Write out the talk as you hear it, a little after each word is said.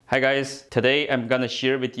Hi guys, today I'm gonna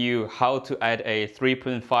share with you how to add a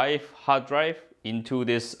 3.5 hard drive into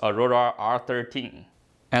this Aurora R13.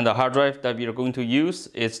 And the hard drive that we are going to use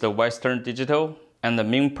is the Western Digital. And the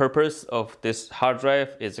main purpose of this hard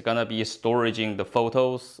drive is gonna be storing the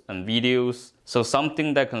photos and videos. So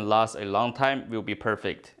something that can last a long time will be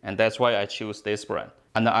perfect. And that's why I choose this brand.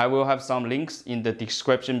 And I will have some links in the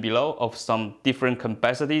description below of some different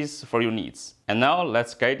capacities for your needs. And now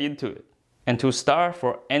let's get into it. And to start,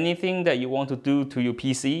 for anything that you want to do to your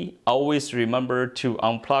PC, always remember to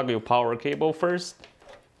unplug your power cable first.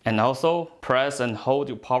 And also press and hold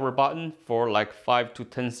your power button for like 5 to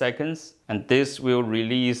 10 seconds. And this will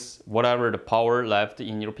release whatever the power left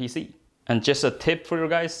in your PC. And just a tip for you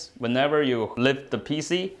guys, whenever you lift the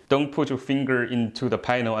PC, don't put your finger into the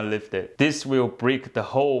panel and lift it. This will break the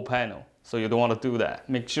whole panel. So you don't want to do that.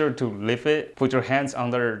 Make sure to lift it, put your hands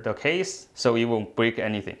under the case so it won't break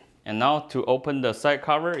anything. And now to open the side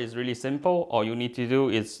cover is really simple. All you need to do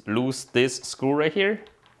is loose this screw right here.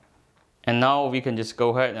 And now we can just go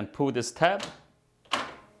ahead and pull this tab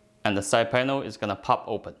and the side panel is gonna pop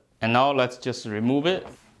open. And now let's just remove it.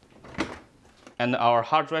 And our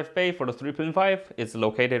hard drive bay for the 3.5 is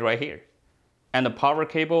located right here. And the power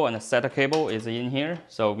cable and the SATA cable is in here.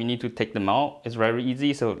 So we need to take them out. It's very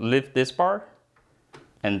easy. So lift this bar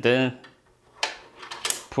and then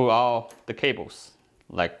pull out the cables.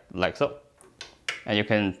 Like so. And you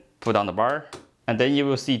can put on the bar. And then you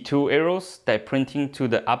will see two arrows that pointing to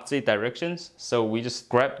the opposite directions. So we just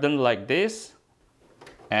grab them like this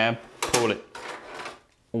and pull it.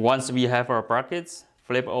 Once we have our brackets,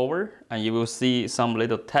 flip over and you will see some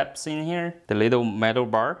little tabs in here. The little metal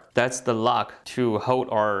bar, that's the lock to hold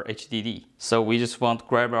our HDD. So we just want to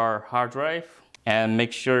grab our hard drive and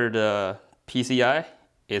make sure the PCI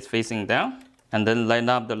is facing down. And then line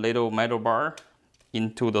up the little metal bar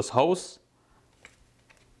into those holes,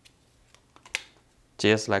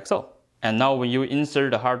 just like so. And now when you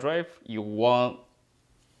insert the hard drive, you want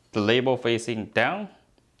the label facing down,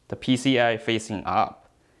 the PCI facing up.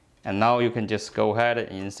 And now you can just go ahead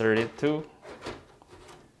and insert it too,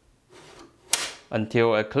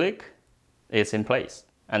 until I click, it's in place.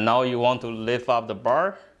 And now you want to lift up the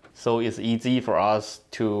bar, so it's easy for us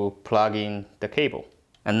to plug in the cable.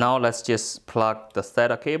 And now let's just plug the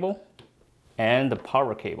SATA cable and the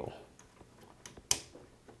power cable.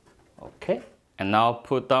 Okay, and now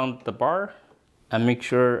put down the bar and make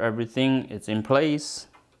sure everything is in place.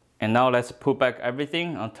 And now let's put back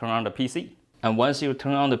everything and turn on the PC. And once you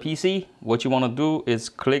turn on the PC, what you want to do is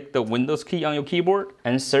click the Windows key on your keyboard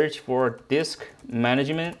and search for disk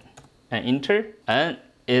management and enter. And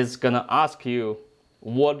it's gonna ask you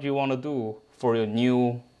what you want to do for your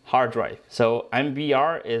new hard drive. So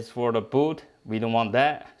MBR is for the boot. We don't want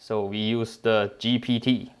that, so we use the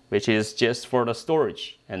GPT, which is just for the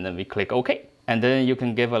storage. And then we click OK. And then you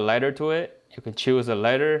can give a letter to it. You can choose a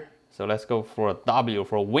letter. So let's go for a W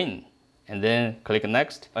for win. And then click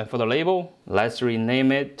next. And for the label, let's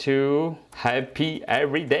rename it to Happy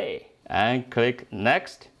Every Day. And click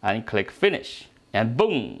next and click finish. And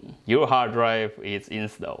boom, your hard drive is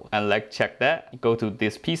installed. And like check that, go to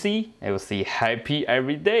this PC and you'll see Happy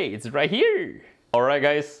Every Day. It's right here. Alright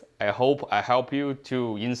guys, I hope I help you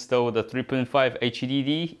to install the 3.5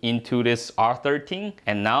 HDD into this R13.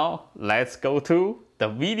 And now let's go to the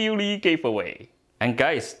video league giveaway. And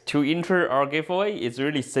guys, to enter our giveaway, it's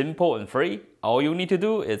really simple and free. All you need to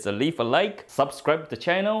do is leave a like, subscribe to the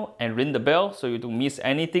channel, and ring the bell so you don't miss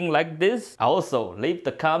anything like this. Also, leave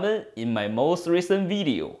the comment in my most recent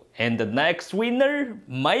video. And the next winner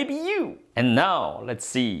might be you. And now, let's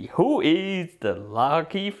see who is the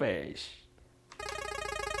lucky fish.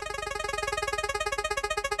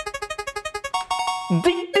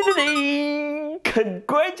 Ding, ding, ding, ding.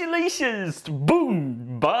 Congratulations!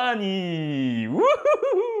 Boom! Bunny!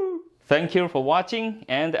 Woohoo! Thank you for watching,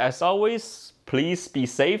 and as always, please be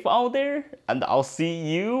safe out there, and I'll see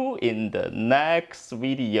you in the next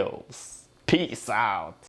videos. Peace out!